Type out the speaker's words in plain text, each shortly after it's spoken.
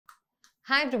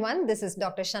Hi everyone, this is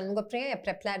Dr. Shanmugapriya, a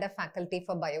Prepladder faculty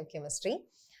for biochemistry.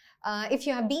 If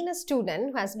you have been a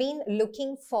student who has been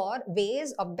looking for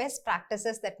ways or best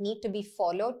practices that need to be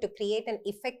followed to create an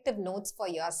effective notes for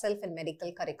yourself in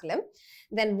medical curriculum,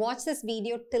 then watch this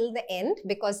video till the end,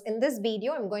 because in this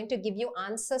video, I'm going to give you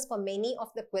answers for many of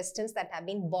the questions that have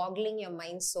been boggling your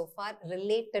mind so far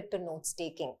related to notes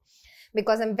taking.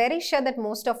 Because I'm very sure that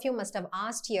most of you must have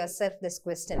asked yourself this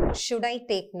question: should I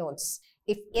take notes?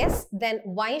 If yes, then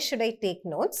why should I take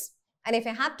notes? And if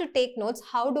I have to take notes,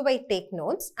 how do I take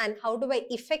notes? And how do I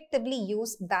effectively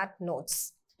use that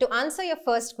notes? To answer your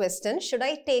first question, should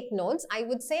I take notes? I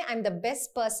would say I'm the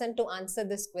best person to answer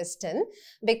this question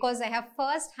because I have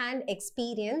first-hand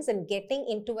experience in getting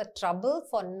into a trouble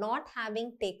for not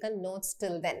having taken notes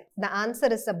till then. The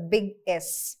answer is a big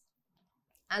S.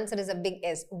 Answer is a big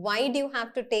S. Why do you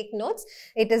have to take notes?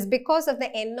 It is because of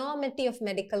the enormity of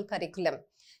medical curriculum.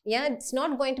 Yeah, it's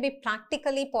not going to be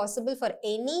practically possible for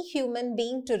any human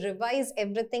being to revise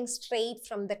everything straight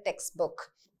from the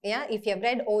textbook. Yeah, if you have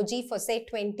read OG for say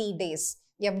 20 days,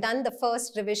 you have done the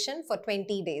first revision for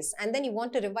 20 days and then you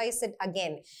want to revise it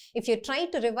again. If you try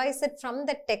to revise it from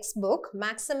the textbook,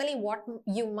 maximally what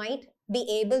you might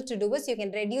be able to do is you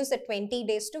can reduce the 20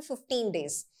 days to 15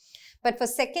 days. But for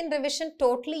second revision,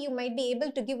 totally, you might be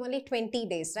able to give only 20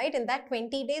 days, right? In that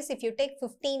 20 days, if you take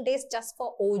 15 days just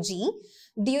for OG,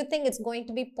 do you think it's going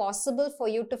to be possible for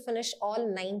you to finish all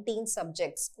 19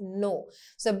 subjects? No.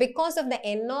 So because of the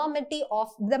enormity of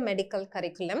the medical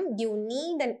curriculum, you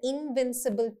need an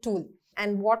invincible tool.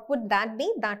 And what would that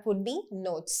be? That would be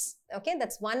notes. Okay,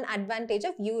 that's one advantage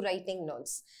of you writing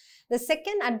notes. The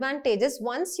second advantage is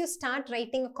once you start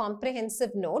writing a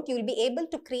comprehensive note, you will be able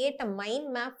to create a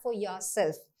mind map for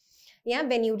yourself. Yeah,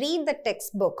 when you read the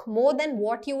textbook, more than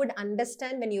what you would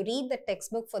understand when you read the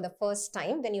textbook for the first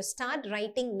time, when you start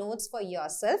writing notes for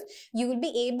yourself, you will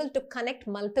be able to connect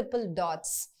multiple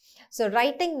dots. So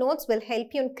writing notes will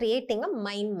help you in creating a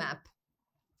mind map.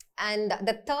 And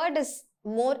the third is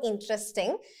more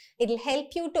interesting. It will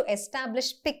help you to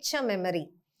establish picture memory.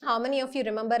 How many of you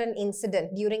remember an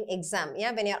incident during exam?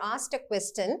 Yeah, when you're asked a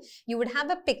question, you would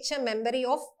have a picture memory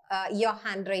of your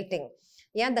handwriting.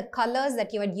 Yeah, the colors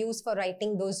that you had used for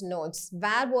writing those notes.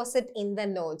 Where was it in the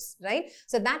notes, right?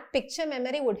 So that picture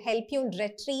memory would help you in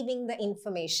retrieving the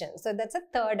information. So that's a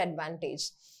third advantage.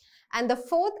 And the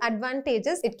fourth advantage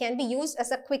is it can be used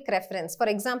as a quick reference. For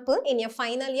example, in your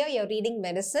final year, you're reading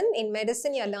medicine. In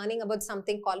medicine, you're learning about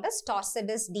something called as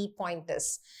torsidis d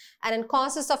pointis. And in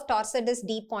causes of torsidis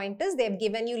d pointis, they've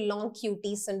given you long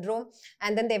QT syndrome.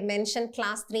 And then they've mentioned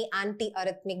class 3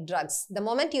 antiarrhythmic drugs. The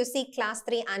moment you see class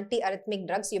 3 antiarrhythmic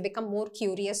drugs, you become more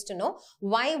curious to know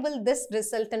why will this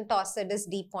result in torsidis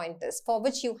d pointis, for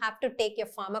which you have to take your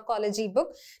pharmacology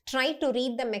book, try to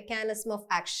read the mechanism of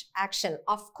action.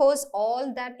 Of course,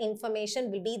 all that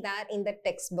information will be there in the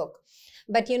textbook.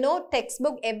 But you know,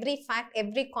 textbook, every fact,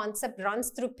 every concept runs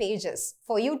through pages.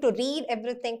 For you to read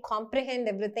everything, comprehend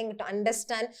everything, to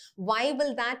understand why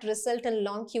will that result in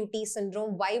long QT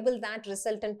syndrome, why will that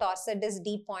result in torsidis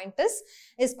d pointis,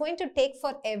 is going to take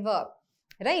forever.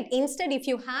 Right? Instead, if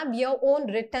you have your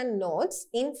own written notes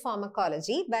in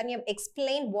pharmacology where you have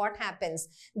explained what happens,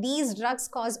 these drugs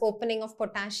cause opening of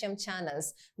potassium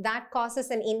channels. That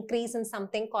causes an increase in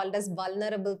something called as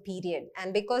vulnerable period.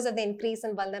 And because of the increase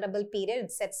in vulnerable period,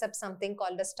 it sets up something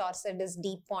called as torsidis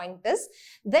d pointis.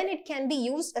 Then it can be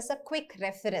used as a quick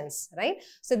reference, right?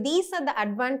 So these are the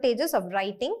advantages of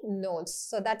writing notes.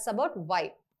 So that's about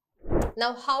why.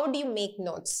 Now, how do you make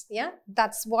notes? Yeah,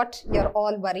 that's what you're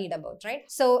all worried about, right?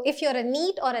 So if you're a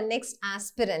NEET or a next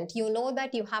aspirant, you know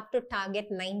that you have to target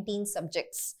 19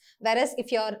 subjects. Whereas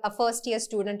if you're a first year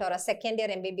student or a second year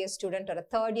MBBS student or a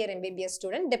third year MBBS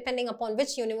student, depending upon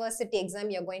which university exam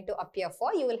you're going to appear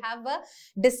for, you will have a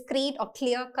discrete or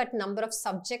clear-cut number of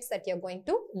subjects that you're going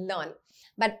to learn.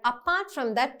 But apart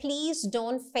from that, please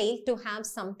don't fail to have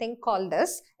something called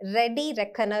as Ready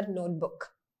Reckoner notebook.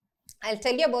 I'll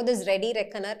tell you about this Ready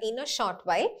Reckoner in a short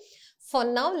while. For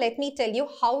now, let me tell you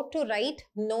how to write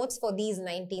notes for these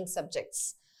 19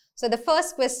 subjects. So the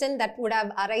first question that would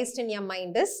have arisen in your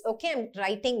mind is, okay, I'm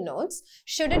writing notes.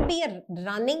 Should it be a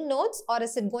running notes or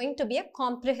is it going to be a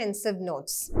comprehensive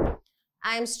notes?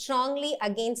 I am strongly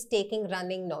against taking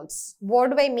running notes.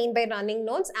 What do I mean by running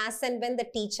notes? As and when the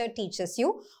teacher teaches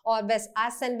you, or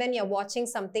as and when you're watching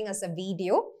something as a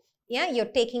video, yeah, you're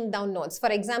taking down notes. For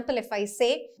example, if I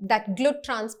say that GLUT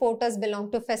transporters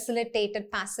belong to facilitated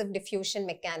passive diffusion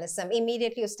mechanism,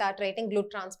 immediately you start writing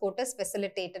GLUT transporters,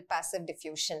 facilitated passive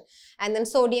diffusion. And then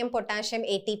sodium, potassium,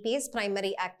 ATP is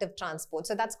primary active transport.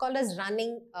 So that's called as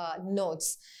running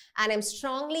notes. And I'm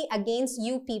strongly against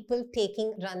you people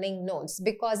taking running notes,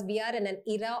 because we are in an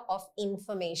era of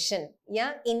information.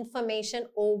 Yeah, information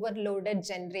overloaded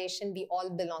generation we all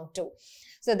belong to.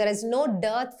 So there is no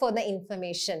dearth for the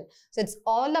information. So it's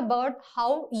all about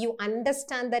how you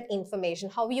understand that information,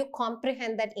 how you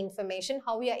comprehend that information,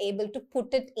 how you are able to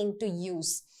put it into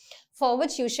use, for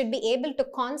which you should be able to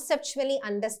conceptually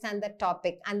understand the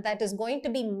topic. And that is going to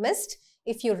be missed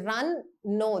if you run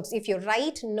notes, if you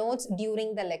write notes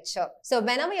during the lecture. So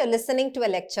whenever you're listening to a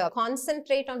lecture,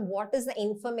 concentrate on what is the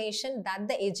information that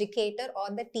the educator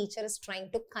or the teacher is trying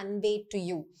to convey to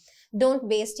you. Don't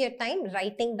waste your time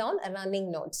writing down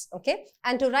running notes, okay?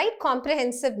 And to write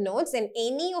comprehensive notes in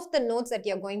any of the notes that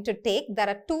you're going to take, there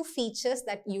are two features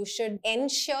that you should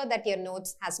ensure that your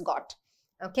notes has got,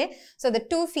 okay? So the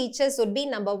two features would be,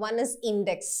 number one is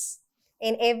index.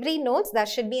 In every notes, there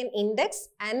should be an index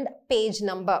and page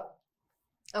number,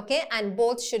 okay? And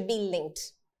both should be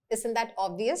linked. Isn't that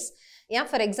obvious? Yeah,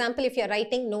 for example, if you're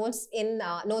writing notes in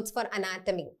notes for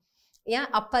anatomy, yeah,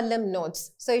 upper limb notes.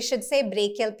 So you should say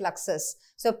brachial plexus.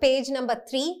 So page number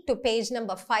 3 to page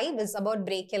number 5 is about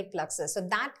brachial plexus. So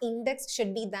that index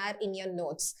should be there in your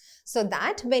notes, so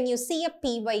that when you see a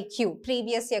PYQ,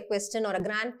 previous year question, or a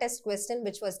grand test question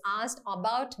which was asked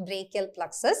about brachial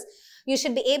plexus, you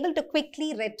should be able to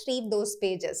quickly retrieve those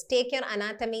pages. Take your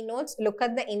anatomy notes, look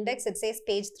at the index, it says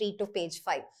page 3 to page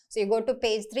 5. So you go to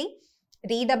page 3,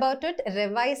 read about it,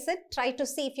 revise it, try to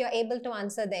see if you're able to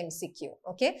answer the MCQ,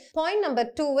 okay? Point number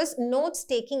 2 is notes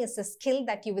taking is a skill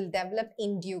that you will develop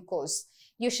in due course.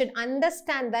 You should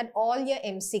understand that all your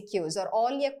MCQs or all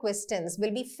your questions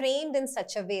will be framed in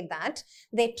such a way that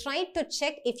they try to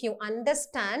check if you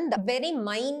understand the very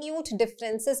minute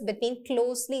differences between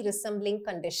closely resembling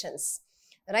conditions.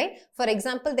 Right? For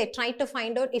example, they try to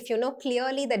find out if you know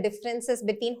clearly the differences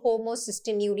between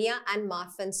homocystinuria and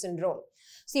Marfan syndrome.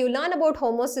 So you learn about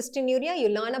homocystinuria, you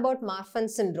learn about Marfan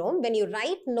syndrome. When you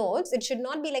write notes, it should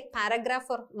not be like paragraph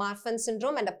for Marfan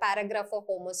syndrome and a paragraph for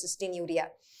homocystinuria.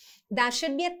 There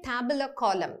should be a tabular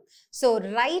column. So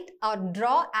write or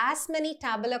draw as many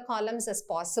tabular columns as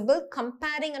possible,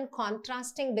 comparing and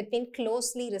contrasting between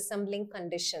closely resembling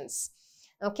conditions.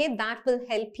 Okay, that will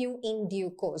help you in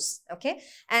due course, okay?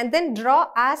 And then draw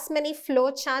as many flow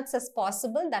charts as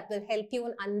possible. That will help you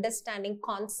in understanding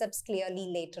concepts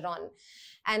clearly later on.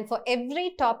 And for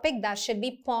every topic, there should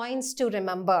be points to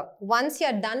remember. Once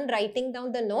you're done writing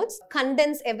down the notes,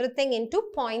 condense everything into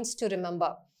points to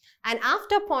remember. And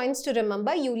after points to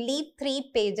remember, you leave 3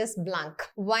 pages blank.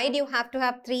 Why do you have to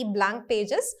have 3 blank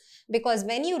pages? Because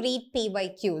when you read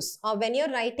PYQs or when you're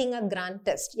writing a grand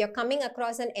test, you're coming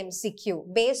across an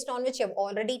MCQ based on which you've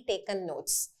already taken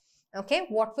notes. Okay,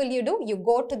 what will you do? You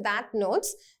go to that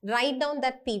notes, write down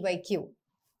that PYQ.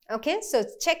 Okay, so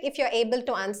check if you're able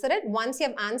to answer it. Once you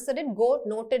have answered it, go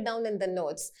note it down in the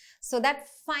notes. So that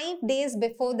 5 days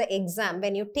before the exam,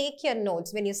 when you take your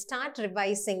notes, when you start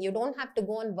revising, you don't have to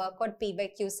go and work out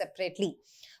PYQ separately.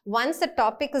 Once the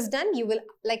topic is done, you will,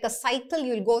 like a cycle,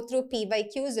 you'll go through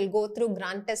PYQs, you'll go through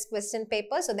grand test question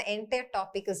papers, so the entire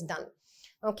topic is done.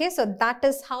 Okay, so that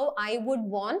is how I would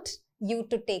want you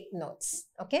to take notes.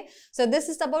 Okay, so this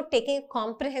is about taking a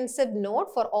comprehensive note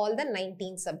for all the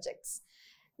 19 subjects.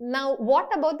 Now,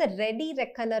 what about the Ready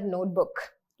Reckoner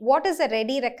notebook? What is a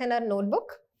Ready Reckoner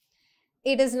notebook?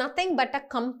 It is nothing but a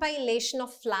compilation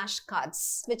of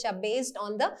flashcards which are based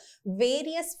on the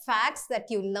various facts that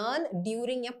you learn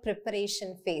during your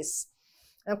preparation phase.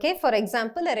 Okay, for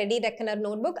example, a Ready Reckoner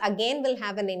notebook again will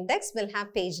have an index, will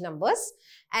have page numbers,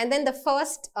 and then the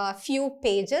first few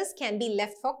pages can be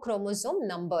left for chromosome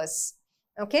numbers.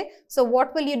 Okay, so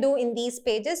what will you do in these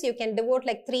pages? You can devote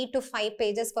like 3 to 5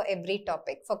 pages for every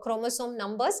topic. For chromosome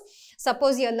numbers,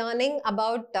 suppose you're learning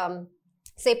about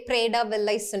say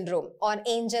Prader-Willi syndrome or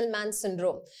Angelman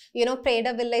syndrome. You know,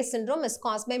 Prader-Willi syndrome is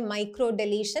caused by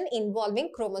microdeletion involving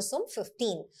chromosome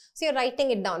 15. So you're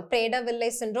writing it down,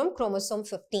 Prader-Willi syndrome, chromosome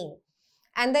 15.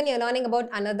 And then you're learning about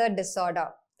another disorder,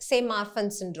 say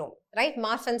Marfan syndrome, right?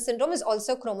 Marfan syndrome is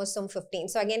also chromosome 15.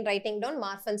 So again, writing down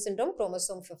Marfan syndrome,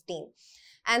 chromosome 15.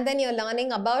 And then you're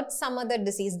learning about some other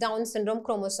disease, Down syndrome,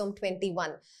 chromosome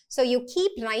 21. So you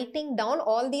keep writing down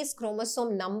all these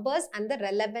chromosome numbers and the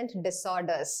relevant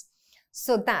disorders,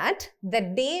 so that the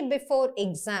day before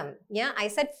exam, yeah, I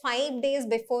said 5 days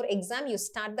before exam, you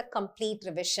start the complete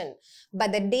revision.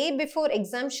 But the day before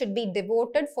exam should be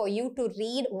devoted for you to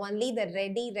read only the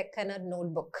Ready Reckoner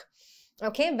notebook.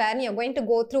 Okay, where you're going to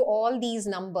go through all these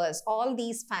numbers, all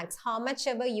these facts, how much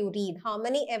ever you read, how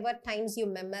many ever times you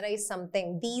memorize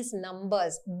something, these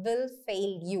numbers will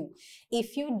fail you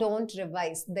if you don't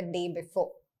revise the day before.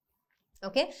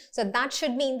 Okay, so that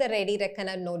should be in the Ready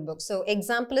Reckoner notebook. So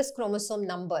example is chromosome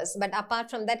numbers, but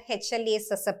apart from that, HLA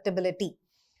susceptibility,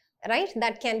 right?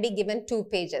 That can be given 2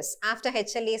 pages. After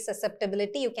HLA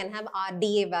susceptibility, you can have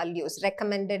RDA values,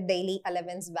 recommended daily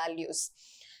allowance values.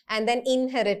 And then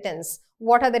inheritance.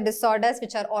 What are the disorders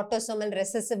which are autosomal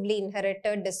recessively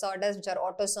inherited, disorders which are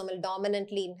autosomal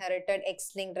dominantly inherited,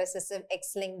 X-linked recessive,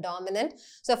 X-linked dominant.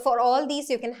 So for all these,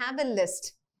 you can have a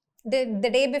list. The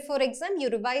day before exam, you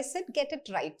revise it, get it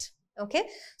right. Okay.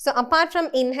 So apart from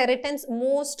inheritance,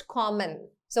 most common.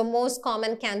 So most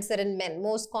common cancer in men,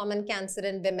 most common cancer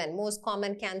in women, most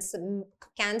common cancer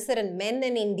in men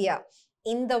in India,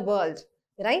 in the world,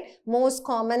 right? Most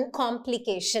common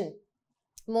complication,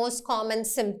 most common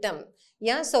symptom.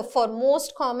 Yeah. So for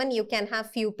most common, you can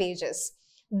have few pages.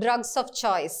 Drugs of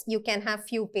choice, you can have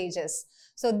few pages.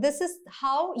 So this is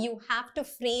how you have to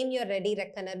frame your Ready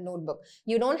Reckoner notebook.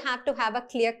 You don't have to have a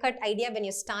clear-cut idea when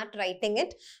you start writing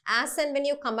it. As and when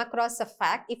you come across a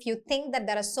fact, if you think that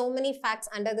there are so many facts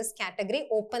under this category,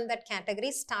 open that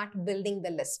category, start building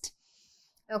the list.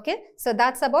 Okay, so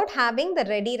that's about having the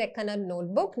Ready Reckoner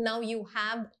notebook. Now you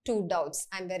have 2 doubts,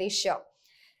 I'm very sure.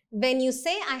 When you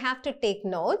say I have to take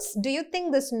notes, do you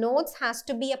think this notes has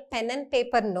to be a pen and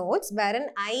paper notes wherein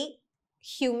I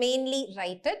humanely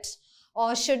write it?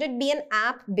 Or should it be an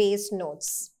app-based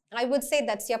notes? I would say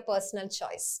that's your personal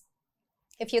choice.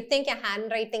 If you think your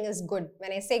handwriting is good,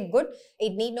 when I say good,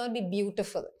 it need not be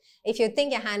beautiful. If you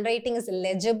think your handwriting is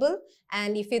legible,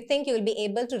 and if you think you will be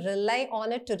able to rely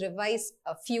on it to revise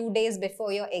a few days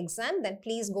before your exam, then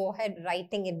please go ahead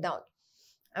writing it down.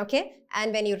 Okay,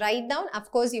 and when you write down,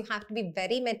 of course, you have to be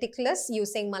very meticulous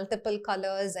using multiple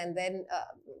colors, and then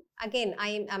again,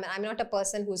 I'm not a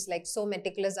person who's like so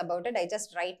meticulous about it. I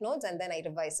just write notes and then I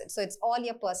revise it. So it's all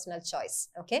your personal choice.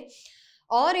 Okay.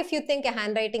 Or if you think a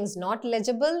handwriting is not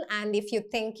legible, and if you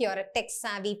think you're a tech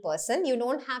savvy person, you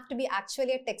don't have to be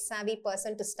actually a tech savvy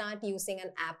person to start using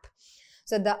an app.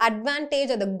 So the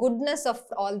advantage or the goodness of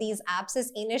all these apps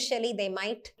is initially they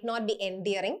might not be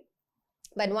endearing.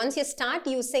 But once you start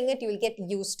using it, you will get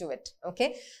used to it.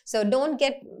 Okay. So don't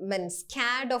get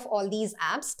scared of all these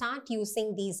apps. Start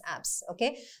using these apps.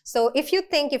 Okay. So if you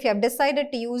have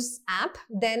decided to use app,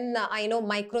 then I know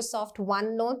Microsoft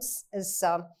OneNotes is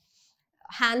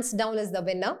hands down is the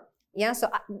winner. Yeah. So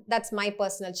that's my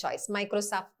personal choice.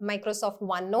 Microsoft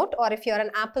OneNote, or if you're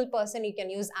an Apple person, you can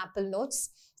use Apple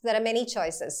Notes. So there are many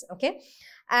choices. Okay.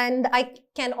 And I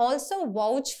can also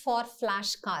vouch for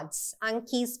flashcards.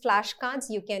 Anki's flashcards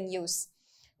you can use.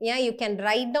 Yeah, you can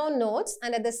write down notes,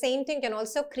 and at the same time, you can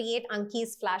also create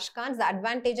Anki's flashcards. The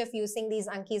advantage of using these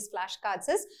Anki's flashcards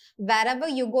is wherever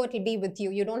you go, it will be with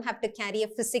you. You don't have to carry a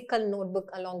physical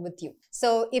notebook along with you.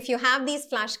 So if you have these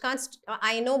flashcards,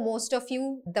 I know most of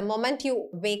you, the moment you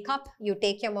wake up, you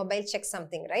take your mobile, check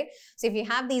something, right? So if you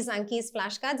have these Anki's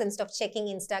flashcards, instead of checking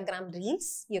Instagram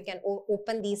reels, you can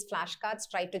open these flashcards,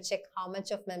 try to check how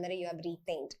much of memory you have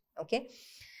retained, okay?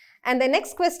 And the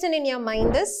next question in your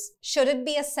mind is, should it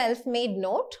be a self-made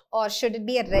note or should it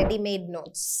be a ready-made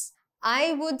notes?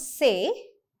 I would say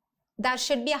there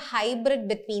should be a hybrid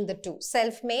between the two,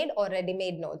 self-made or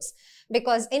ready-made notes.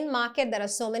 Because in market, there are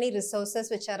so many resources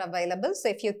which are available. So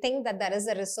if you think that there is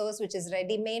a resource which is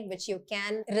ready-made, which you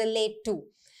can relate to,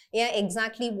 yeah,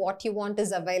 exactly what you want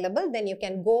is available, then you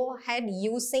can go ahead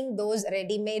using those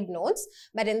ready-made notes.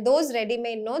 But in those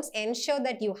ready-made notes, ensure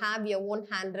that you have your own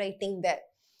handwriting there.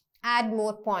 Add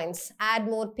more points, add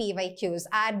more PYQs,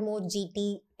 add more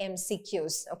GT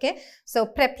MCQs, okay? So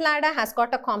Prepladder has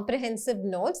got a comprehensive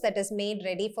notes that is made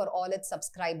ready for all its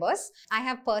subscribers. I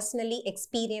have personally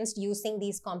experienced using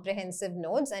these comprehensive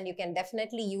notes, and you can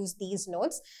definitely use these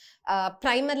notes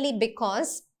primarily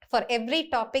because for every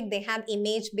topic, they have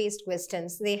image-based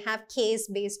questions, they have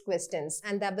case-based questions,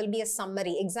 and there will be a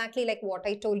summary, exactly like what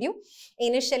I told you.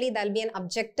 Initially, there'll be an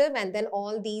objective, and then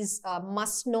all these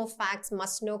must-know facts,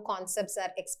 must-know concepts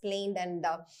are explained and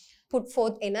put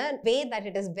forth in a way that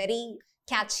it is very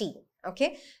catchy.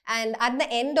 Okay, and at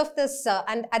the end of this,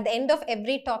 and at the end of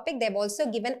every topic, they've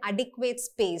also given adequate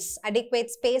space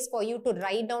for you to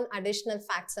write down additional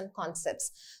facts and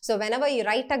concepts. So whenever you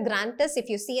write a grant test, if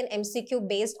you see an MCQ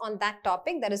based on that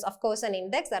topic, there is of course an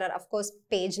index, there are of course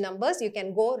page numbers, you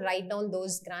can go write down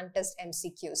those grant test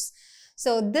MCQs.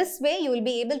 So this way you will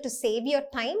be able to save your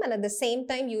time, and at the same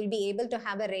time you will be able to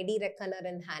have a ready reckoner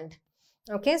in hand.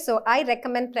 Okay, so I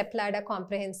recommend Prepladder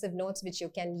comprehensive notes which you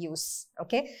can use.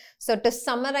 Okay, so to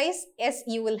summarize, yes,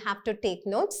 you will have to take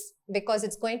notes because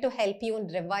it's going to help you in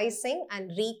revising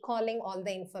and recalling all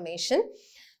the information.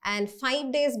 And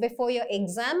 5 days before your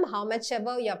exam, how much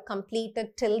ever you have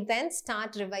completed till then,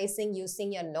 start revising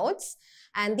using your notes.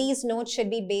 And these notes should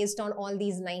be based on all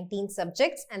these 19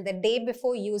 subjects. And the day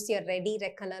before, use your Ready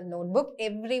Reckoner notebook.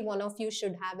 Every one of you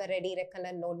should have a Ready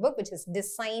Reckoner notebook, which is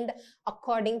designed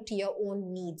according to your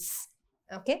own needs.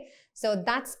 Okay, so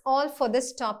that's all for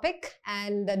this topic.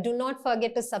 And do not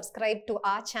forget to subscribe to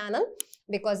our channel,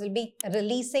 because we'll be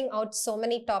releasing out so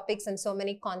many topics and so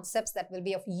many concepts that will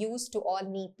be of use to all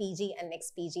NEET PG and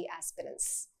next PG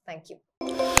aspirants. Thank you.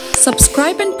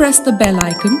 Subscribe and press the bell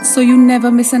icon so you never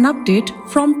miss an update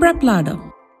from Prepladder.